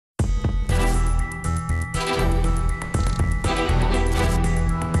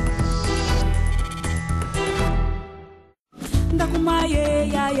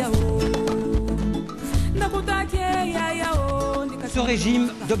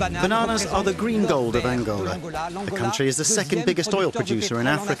Bananas are the green gold of Angola. The country is the second biggest oil producer in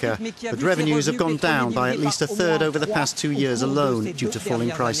Africa, but revenues have gone down by at least a third over the past 2 years alone due to falling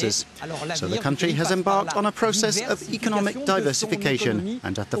prices. So the country has embarked on a process of economic diversification,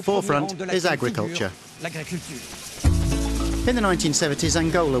 and at the forefront is agriculture. In the 1970s,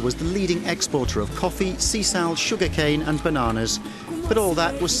 Angola was the leading exporter of coffee, sisal, sugarcane and bananas. But all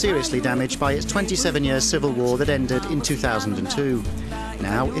that was seriously damaged by its 27-year civil war that ended in 2002.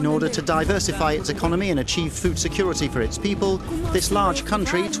 Now, in order to diversify its economy and achieve food security for its people, this large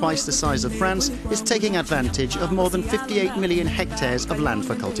country, twice the size of France, is taking advantage of more than 58 million hectares of land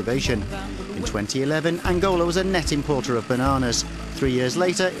for cultivation. In 2011, Angola was a net importer of bananas. 3 years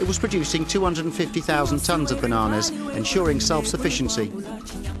later, it was producing 250,000 tonnes of bananas, ensuring self-sufficiency.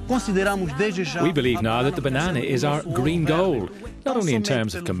 We believe now that the banana is our green gold, not only in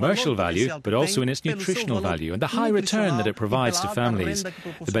terms of commercial value, but also in its nutritional value and the high return that it provides to families.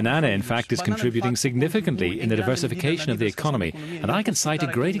 The banana, in fact, is contributing significantly in the diversification of the economy, and I can cite a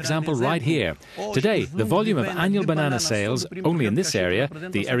great example right here. Today, the volume of annual banana sales, only in this area,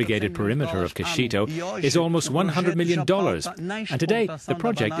 the irrigated perimeter of Cachito, is almost $100 million. And today, the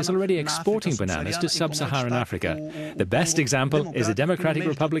project is already exporting bananas to sub-Saharan Africa. The best example is the Democratic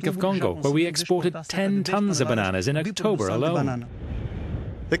Republic of Congo, where we exported 10 tons of bananas in October alone.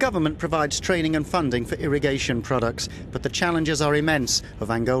 The government provides training and funding for irrigation products, but the challenges are immense. Of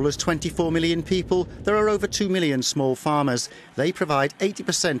Angola's 24 million people, there are over 2 million small farmers. They provide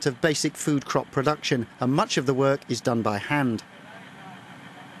 80% of basic food crop production, and much of the work is done by hand.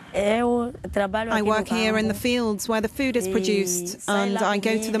 I work here in the fields where the food is produced, and I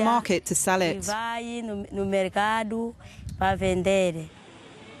go to the market to sell it.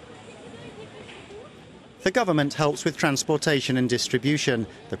 The government helps with transportation and distribution.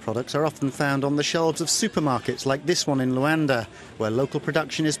 The products are often found on the shelves of supermarkets like this one in Luanda, where local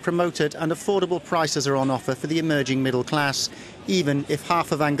production is promoted and affordable prices are on offer for the emerging middle class, even if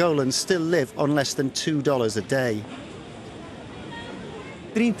half of Angolans still live on less than $2 a day.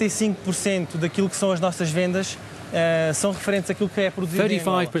 35% daquilo que são as nossas vendas são referentes àquilo que é produzido em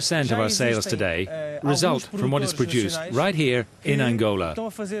Angola. 35% of our sales today result from what is produced right here in Angola.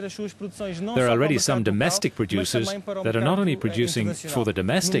 There are already some domestic producers that are not only producing for the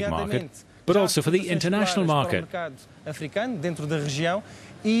domestic market, but also for the international market. Dentro da região,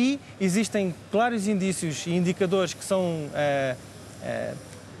 e existem claros indícios e indicadores que são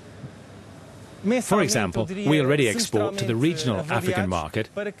For example, we already export to the regional African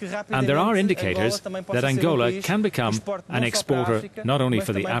market, and there are indicators that Angola can become an exporter not only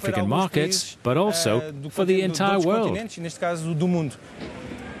for the African markets, but also for the entire world.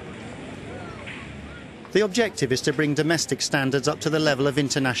 The objective is to bring domestic standards up to the level of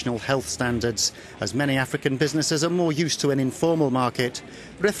international health standards, as many African businesses are more used to an informal market.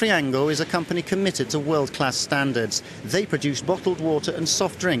 Refriango is a company committed to world-class standards. They produce bottled water and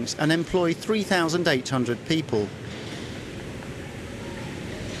soft drinks and employ 3,800 people.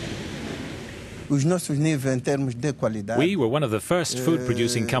 We were one of the first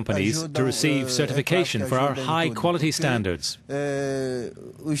food-producing companies to receive certification for our high-quality standards. We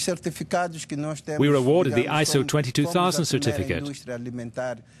were awarded the ISO 22000 certificate.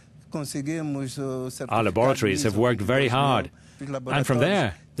 Our laboratories have worked very hard, and from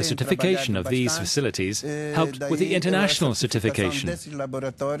there, the certification of these facilities helped with the international certification.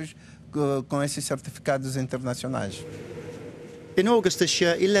 In August this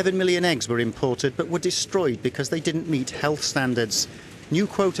year, 11 million eggs were imported but were destroyed because they didn't meet health standards. New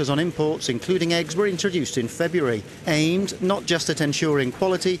quotas on imports, including eggs, were introduced in February, aimed not just at ensuring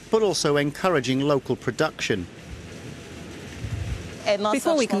quality, but also encouraging local production.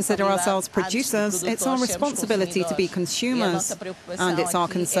 Before we consider ourselves producers, it's our responsibility to be consumers. And it's our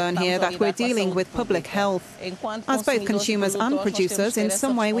concern here that we're dealing with public health. As both consumers and producers, in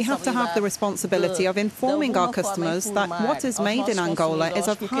some way we have to have the responsibility of informing our customers that what is made in Angola is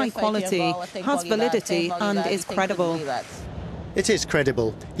of high quality, has validity and is credible. It is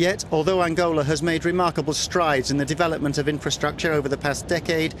credible. Yet, although Angola has made remarkable strides in the development of infrastructure over the past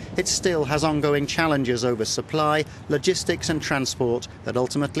decade, it still has ongoing challenges over supply, logistics and transport that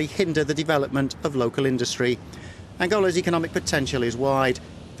ultimately hinder the development of local industry. Angola's economic potential is wide.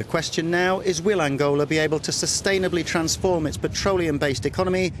 The question now is, will Angola be able to sustainably transform its petroleum-based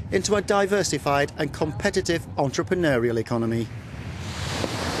economy into a diversified and competitive entrepreneurial economy?